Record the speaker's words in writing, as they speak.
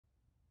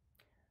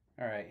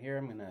All right, here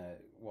I'm gonna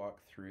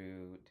walk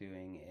through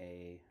doing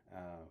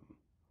uh,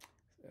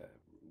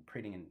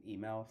 creating an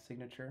email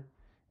signature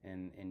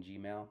in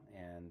Gmail,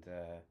 and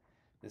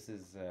this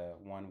is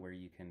one where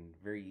you can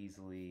very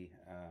easily,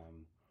 uh,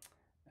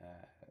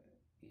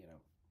 you know,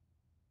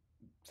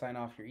 sign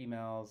off your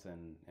emails,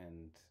 and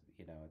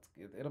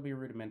it'll be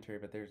rudimentary,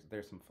 but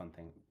there's some fun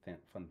things that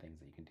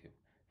you can do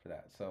for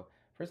that. So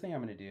first thing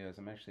I'm going to do is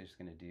I'm actually just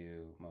going to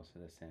do most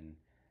of this in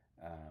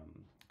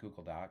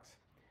Google Docs.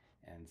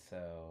 And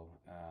so,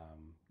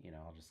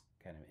 I'll just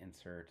kind of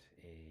insert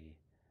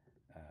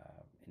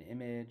an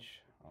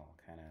image. I'll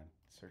kind of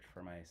search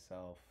for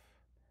myself.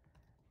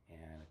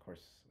 And of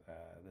course,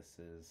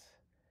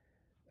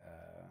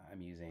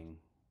 I'm using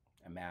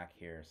a Mac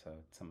here, so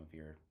some of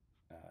your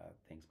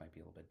things might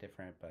be a little bit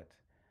different, but,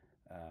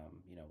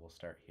 we'll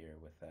start here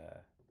with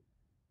a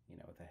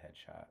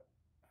headshot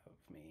of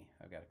me.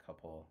 I've got a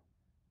couple.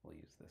 We'll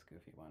use this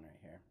goofy one right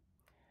here.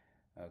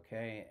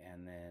 Okay,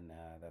 and then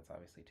that's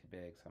obviously too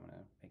big, so I'm going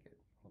to make it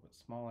a little bit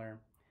smaller.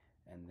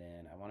 And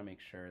then I want to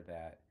make sure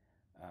that,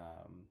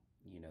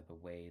 the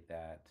way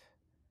that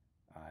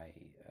I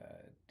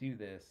do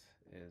this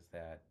is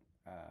that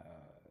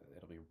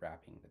it'll be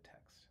wrapping the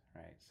text,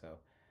 right? So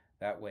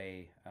that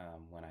way,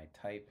 when I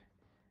type,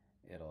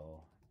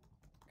 it'll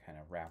kind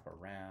of wrap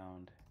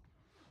around.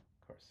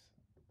 Of course,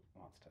 it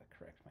wants to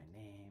correct my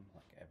name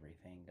like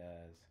everything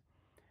does.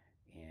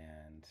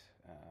 And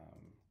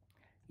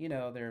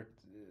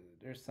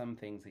there's some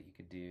things that you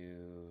could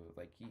do,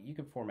 like you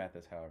can format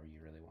this however you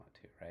really want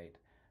to, right?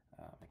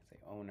 I can say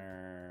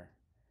owner,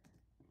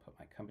 put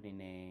my company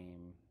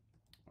name,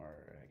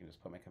 or I can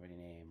just put my company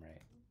name,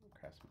 right?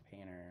 Craftsman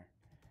Painter,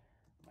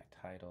 my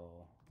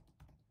title,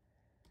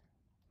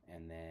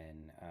 and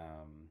then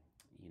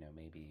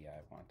maybe I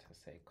want to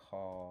say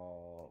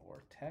call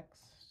or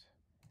text.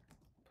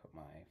 Put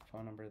my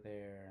phone number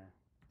there.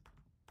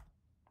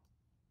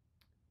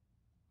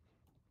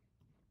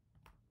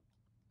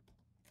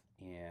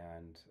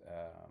 And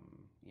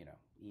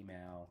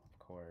email, of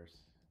course.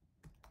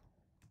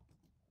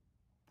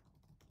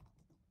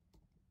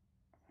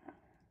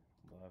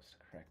 Loves to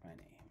correct my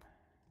name.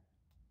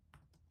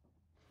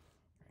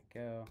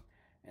 There we go.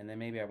 And then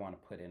maybe I want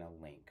to put in a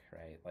link,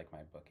 right? Like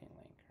my booking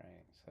link,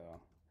 right? So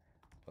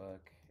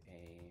book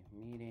a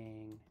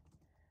meeting,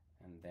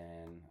 and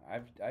then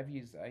I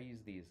use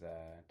these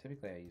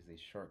typically I use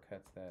these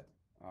shortcuts that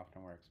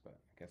often works, but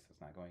I guess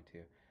it's not going to.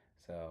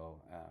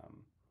 So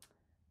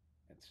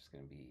it's just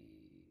going to be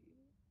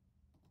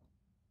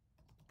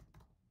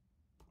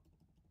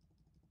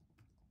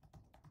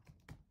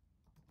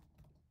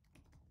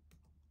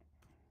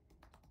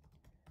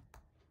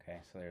okay.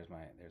 So there's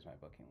my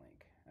booking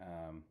link.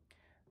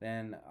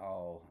 Then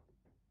I'll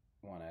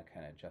want to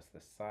kind of adjust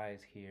the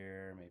size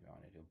here. Maybe I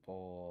want to do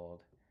bold.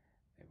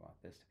 Maybe I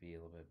want this to be a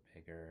little bit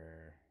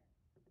bigger,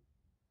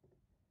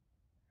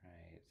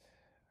 right?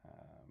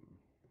 Um,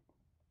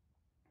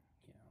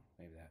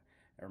 maybe that,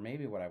 or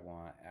maybe what I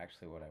want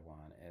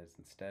is,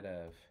 instead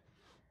of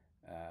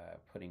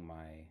putting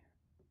my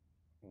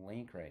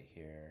link right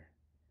here,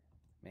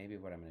 maybe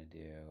what I'm going to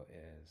do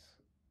is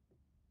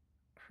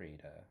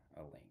create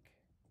a link.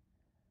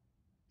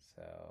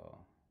 So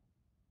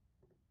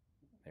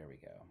there we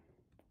go.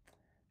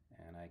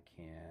 And I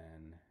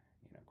can,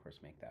 of course,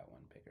 make that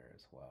one bigger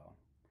as well.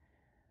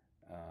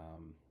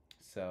 Um,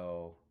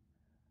 so,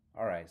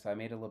 all right, so I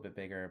made it a little bit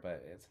bigger,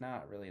 but it's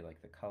not really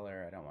like the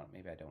color.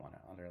 Maybe I don't want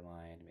it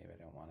underlined. Maybe I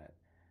don't want it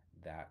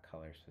that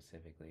color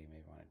specifically.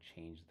 Maybe I want to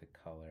change the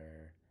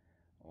color,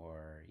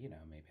 or,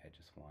 maybe I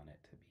just want it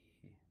to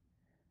be,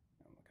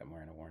 like I'm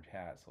wearing an orange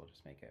hat, so we'll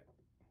just make it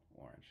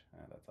orange.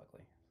 That's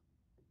ugly.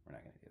 We're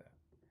not going to do that.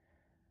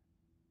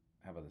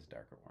 How about this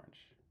darker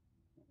orange?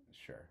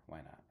 Sure,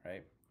 why not,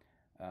 right?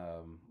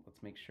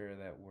 Let's make sure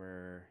that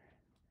we're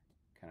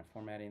kind of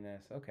formatting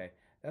this. Okay,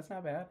 that's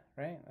not bad,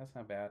 right? That's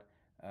not bad.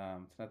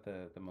 It's not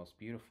the most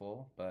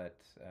beautiful, but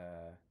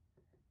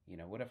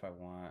what if I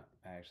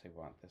actually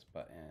want this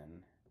button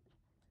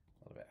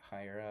a little bit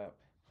higher up,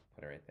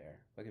 put it right there.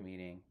 Book a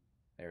meeting,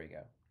 there we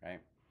go,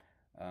 right?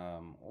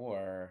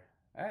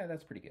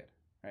 That's pretty good,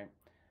 right?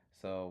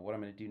 So what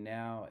I'm gonna do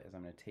now is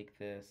I'm gonna take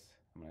this,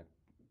 I'm gonna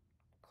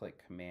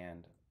click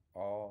Command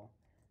All,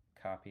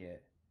 copy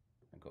it,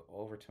 and go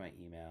over to my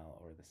email,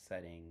 or the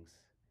settings,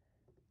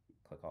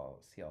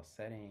 see all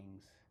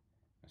settings,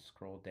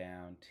 scroll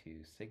down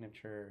to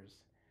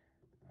signatures.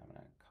 I'm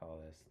gonna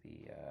call this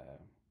the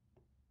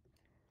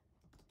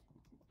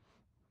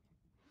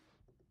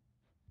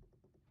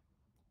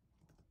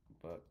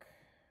book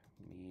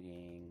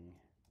meeting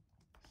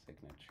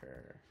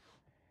signature,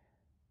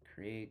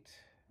 create,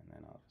 and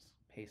then I'll just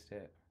paste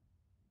it,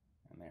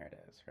 and there it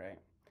is, right?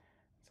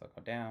 So I'll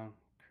go down,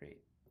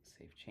 create,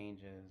 save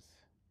changes,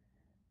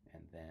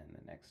 and then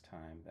the next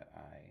time that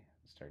I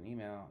start an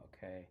email,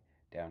 okay,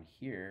 down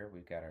here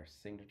we've got our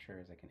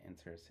signatures. I can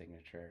insert a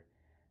signature,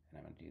 and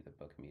I'm going to do the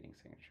book meeting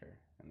signature,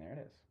 and there it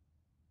is.